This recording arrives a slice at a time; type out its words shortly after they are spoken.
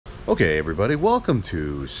Okay, everybody, welcome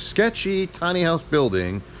to Sketchy Tiny House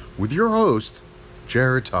Building with your host,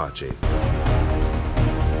 jarrod.tocci.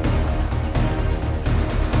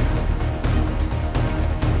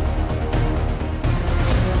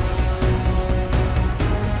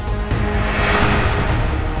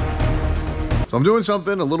 So I'm doing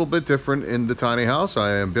something a little bit different in the tiny house.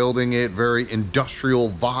 I am building it very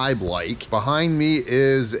industrial vibe-like. Behind me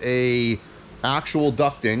is a actual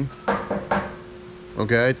ducting.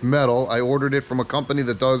 Okay, it's metal. I ordered it from a company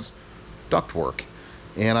that does duct work.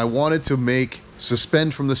 And I wanted to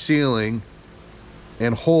suspend from the ceiling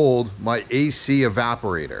and hold my AC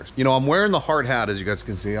evaporator. You know, I'm wearing the HART hat, as you guys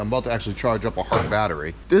can see. I'm about to actually charge up a HART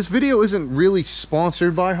battery. This video isn't really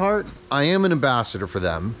sponsored by HART. I am an ambassador for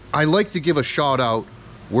them. I like to give a shout out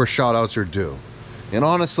where shout outs are due. And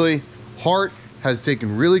honestly, HART has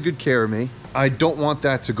taken really good care of me. I don't want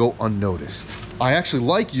that to go unnoticed. I actually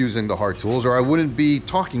like using the HART tools, or I wouldn't be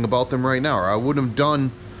talking about them right now, or I wouldn't have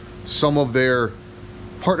done some of their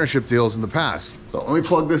partnership deals in the past. So let me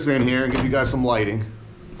plug this in here and give you guys some lighting.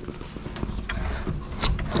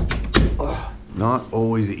 Not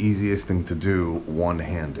always the easiest thing to do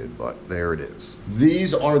one-handed, but there it is.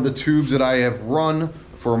 These are the tubes that I have run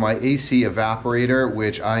for my AC evaporator,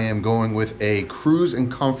 which I am going with a Cruise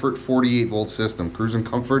and Comfort 48 volt system. Cruise and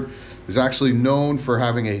Comfort is actually known for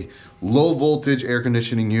having a low voltage air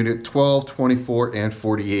conditioning unit, 12, 24, and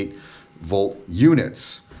 48 volt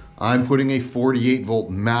units. I'm putting a 48 volt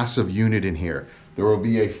massive unit in here. There will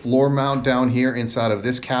be a floor mount down here inside of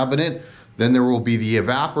this cabinet. Then there will be the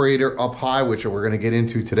evaporator up high, which we're gonna get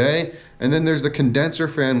into today. And then there's the condenser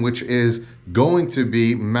fan, which is going to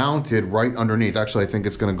be mounted right underneath. Actually, I think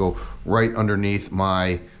it's gonna go right underneath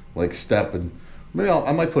my step, and maybe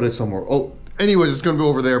I might put it somewhere. Oh, anyways, it's gonna go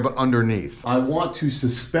over there, but underneath. I want to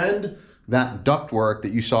suspend that ductwork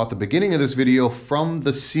that you saw at the beginning of this video from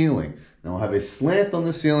the ceiling. Now I'll have a slant on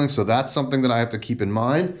the ceiling, so that's something that I have to keep in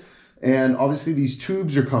mind. And obviously these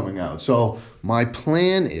tubes are coming out. So my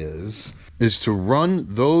plan is to run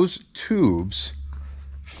those tubes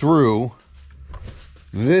through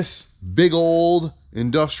this big old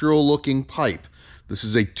industrial looking pipe. This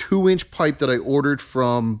is a 2-inch pipe that I ordered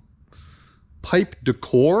from Pipe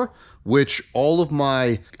Decor, which all of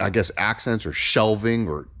my, I guess, accents or shelving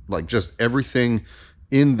or just everything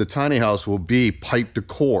in the tiny house will be Pipe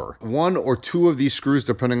Decor. 1 or 2 of these screws,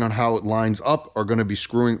 depending on how it lines up, are gonna be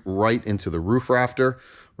screwing right into the roof rafter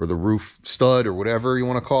or the roof stud or whatever you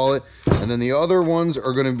wanna call it. And then the other ones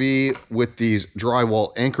are gonna be with these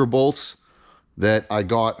drywall anchor bolts that I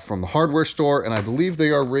got from the hardware store, and I believe they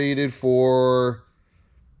are rated for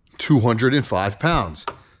 205 pounds.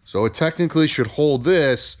 So it technically should hold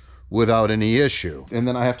this without any issue. And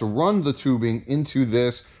then I have to run the tubing into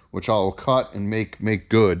this, which I'll cut and make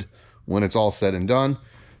good when it's all said and done.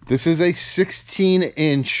 This is a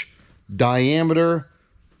 16-inch diameter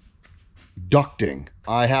ducting.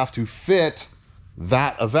 I have to fit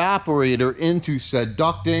that evaporator into said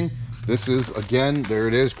ducting. This is, again, there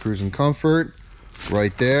it is, Cruise and Comfort,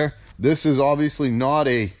 right there. This is obviously not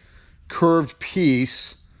a curved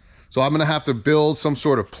piece, so I'm gonna have to build some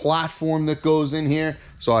sort of platform that goes in here.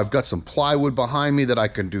 So I've got some plywood behind me that I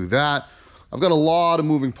can do that. I've got a lot of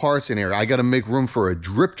moving parts in here. I got to make room for a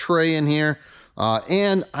drip tray in here.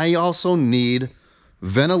 And I also need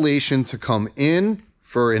ventilation to come in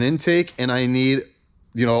for an intake. And I need,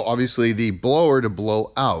 obviously the blower to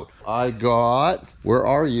blow out. I got, where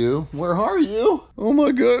are you? Where are you? Oh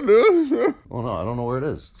my goodness. Oh no, I don't know where it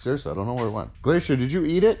is. Seriously, I don't know where it went. Glacier, did you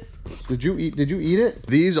eat it? Did you eat it?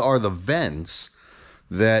 These are the vents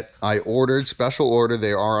that I ordered, special order.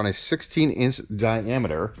 They are on a 16-inch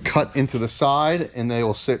diameter, cut into the side, and they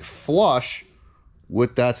will sit flush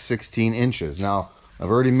with that 16 inches. Now, I've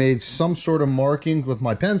already made some sort of marking with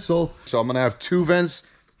my pencil. So I'm gonna have 2 vents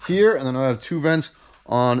here, and then I have 2 vents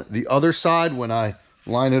on the other side when I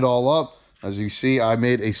line it all up. As you see, I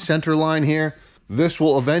made a center line here. This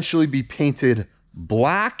will eventually be painted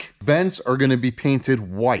black. Vents are gonna be painted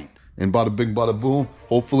white. And bada bing, bada boom,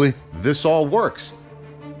 hopefully this all works.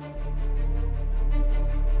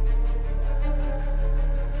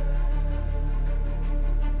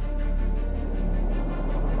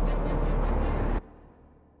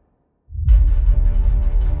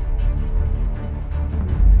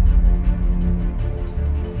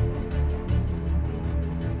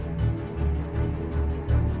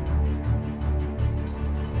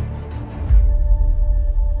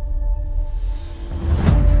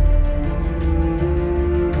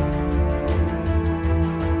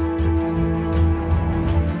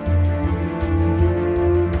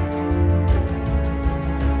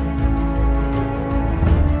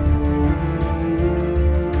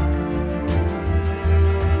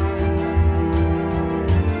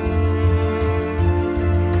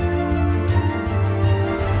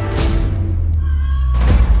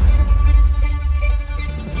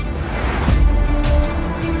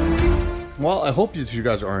 Well, I hope that you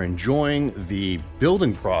guys are enjoying the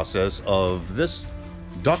building process of this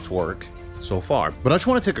ductwork so far. But I just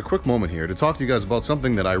want to take a quick moment here to talk to you guys about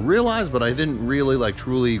something that I realized, but I didn't really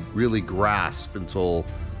really grasp until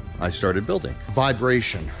I started building.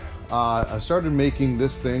 Vibration. I started making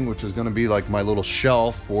this thing, which is going to be like my little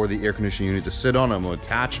shelf for the air conditioning unit to sit on. I'm going to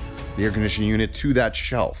attach the air conditioning unit to that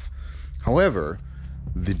shelf. However,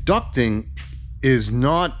 the ducting is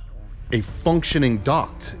not a functioning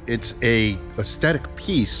duct. It's a aesthetic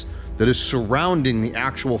piece that is surrounding the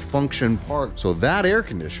actual function part. So that air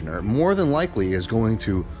conditioner more than likely is going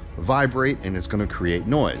to vibrate and it's going to create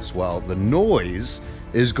noise. Well, the noise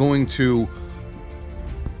is going to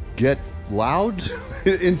get loud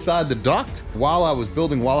inside the duct. While I was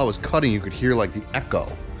building, while I was cutting, you could hear like the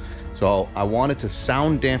echo. So I wanted to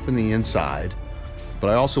sound dampen the inside, but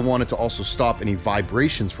I also wanted to also stop any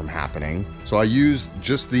vibrations from happening. So I used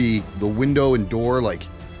just the window and door like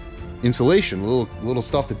insulation, little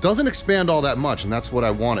stuff that doesn't expand all that much, and that's what I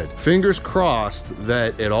wanted. Fingers crossed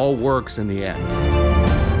that it all works in the end.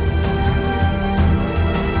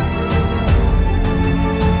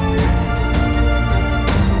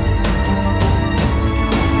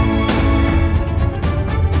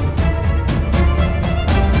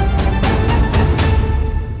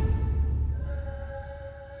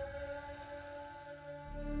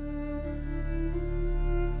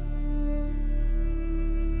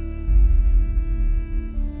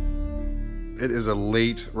 It is a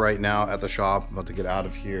late right now at the shop. I'm about to get out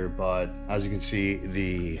of here, but as you can see,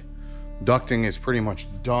 the ducting is pretty much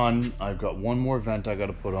done. I've got one more vent I got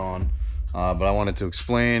to put on, but I wanted to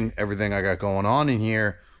explain everything I got going on in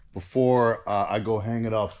here before I go hang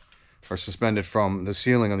it up or suspend it from the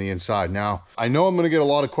ceiling on the inside. Now, I know I'm going to get a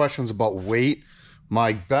lot of questions about weight.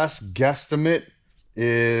 My best guesstimate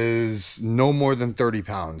is no more than 30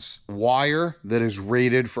 pounds. Wire that is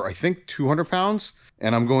rated for, I think, 200 pounds.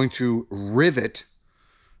 And I'm going to rivet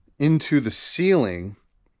into the ceiling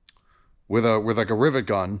with like a rivet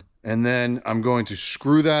gun. And then I'm going to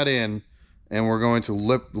screw that in, and we're going to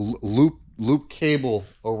loop cable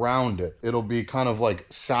around it. It'll be kind of like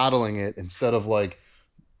saddling it instead of like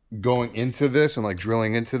going into this and like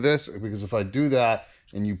drilling into this, because if I do that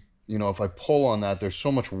and you know, if I pull on that, there's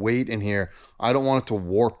so much weight in here. I don't want it to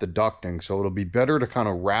warp the ducting. So it'll be better to kind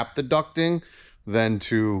of wrap the ducting than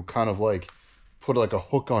to kind of like put like a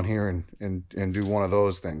hook on here and do one of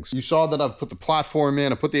those things. You saw that I've put the platform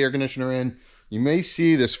in, I put the air conditioner in. You may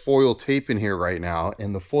see this foil tape in here right now,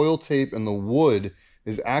 and the foil tape and the wood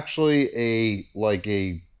is actually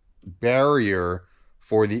a barrier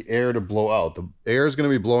for the air to blow out. The air is going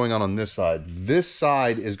to be blowing out on this side. This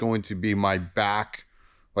side is going to be my back,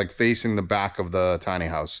 like facing the back of the tiny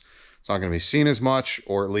house. It's not going to be seen as much,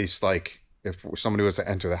 or at least like if somebody was to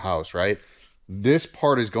enter the house, right? This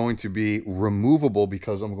part is going to be removable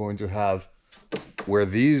because I'm going to have, where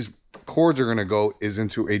these cords are going to go is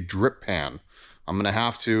into a drip pan. I'm going to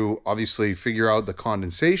have to obviously figure out the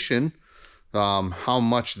condensation, how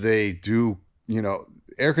much they do, you know,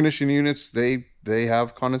 air conditioning units, they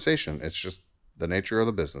have condensation. It's just the nature of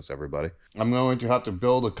the business, everybody. I'm going to have to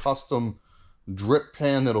build a custom drip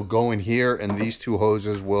pan that'll go in here, and these two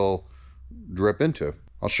hoses will drip into.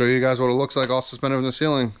 I'll show you guys what it looks like all suspended in the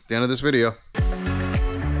ceiling at the end of this video.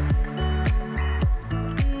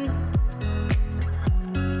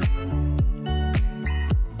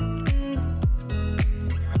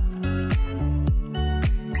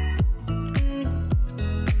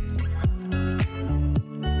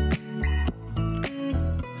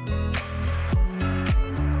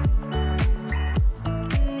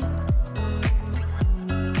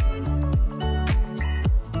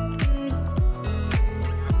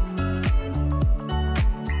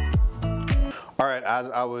 All right, as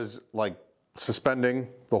I was like suspending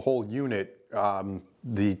the whole unit,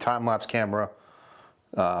 the time-lapse camera,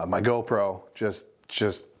 my GoPro,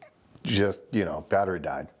 just, you know, battery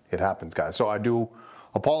died. It happens, guys. So I do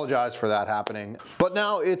apologize for that happening, but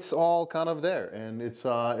now it's all kind of there, and it's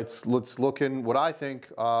looking what I think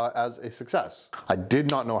as a success. I did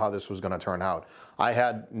not know how this was going to turn out. I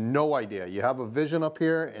had no idea. You have a vision up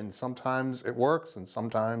here, and sometimes it works, and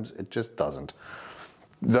sometimes it just doesn't.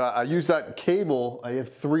 I use that cable. I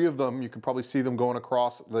have 3 of them. You can probably see them going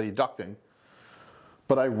across the ducting.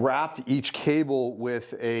 But I wrapped each cable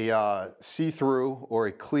with a see-through or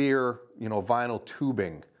a clear, you know, vinyl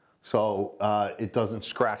tubing. So it doesn't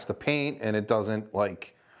scratch the paint, and it doesn't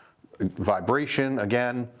like vibration.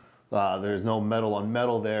 Again, there's no metal on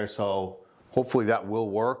metal there. So hopefully that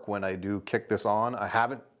will work when I do kick this on. I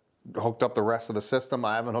haven't hooked up the rest of the system.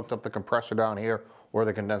 I haven't hooked up the compressor down here or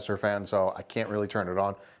the condenser fan, so I can't really turn it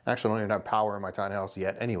on. Actually, I don't even have power in my tiny house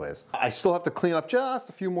yet anyways. I still have to clean up just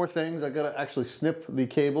a few more things. I gotta actually snip the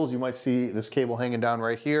cables. You might see this cable hanging down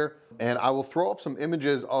right here. And I will throw up some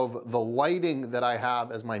images of the lighting that I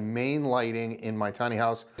have as my main lighting in my tiny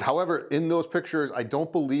house. However, in those pictures, I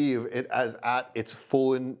don't believe it is at its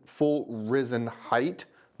full risen height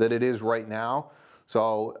that it is right now.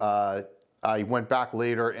 So I went back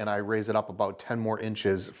later and I raised it up about 10 more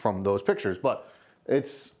inches from those pictures, but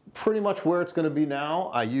it's pretty much where it's gonna be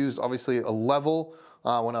now. I used obviously a level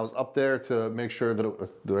when I was up there to make sure that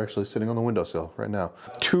they're actually sitting on the windowsill right now.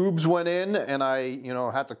 Tubes went in and I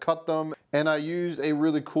had to cut them, and I used a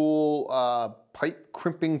really cool pipe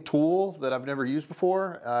crimping tool that I've never used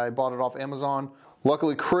before. I bought it off Amazon.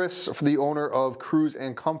 Luckily, Chris, the owner of Cruise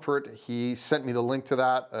and Comfort, he sent me the link to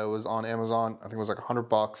that. It was on Amazon. I think it was like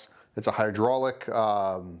 $100. It's a hydraulic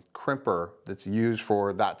crimper that's used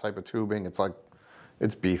for that type of tubing.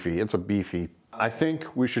 It's beefy. It's a beefy. I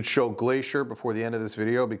think we should show Glacier before the end of this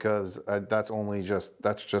video because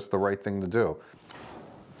that's just the right thing to do.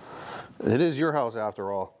 It is your house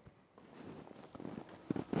after all.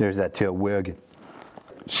 There's that tail wagging.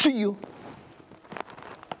 See you.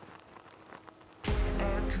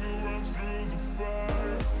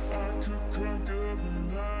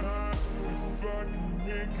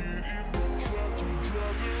 If I try to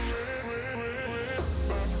drive the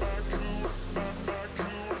red,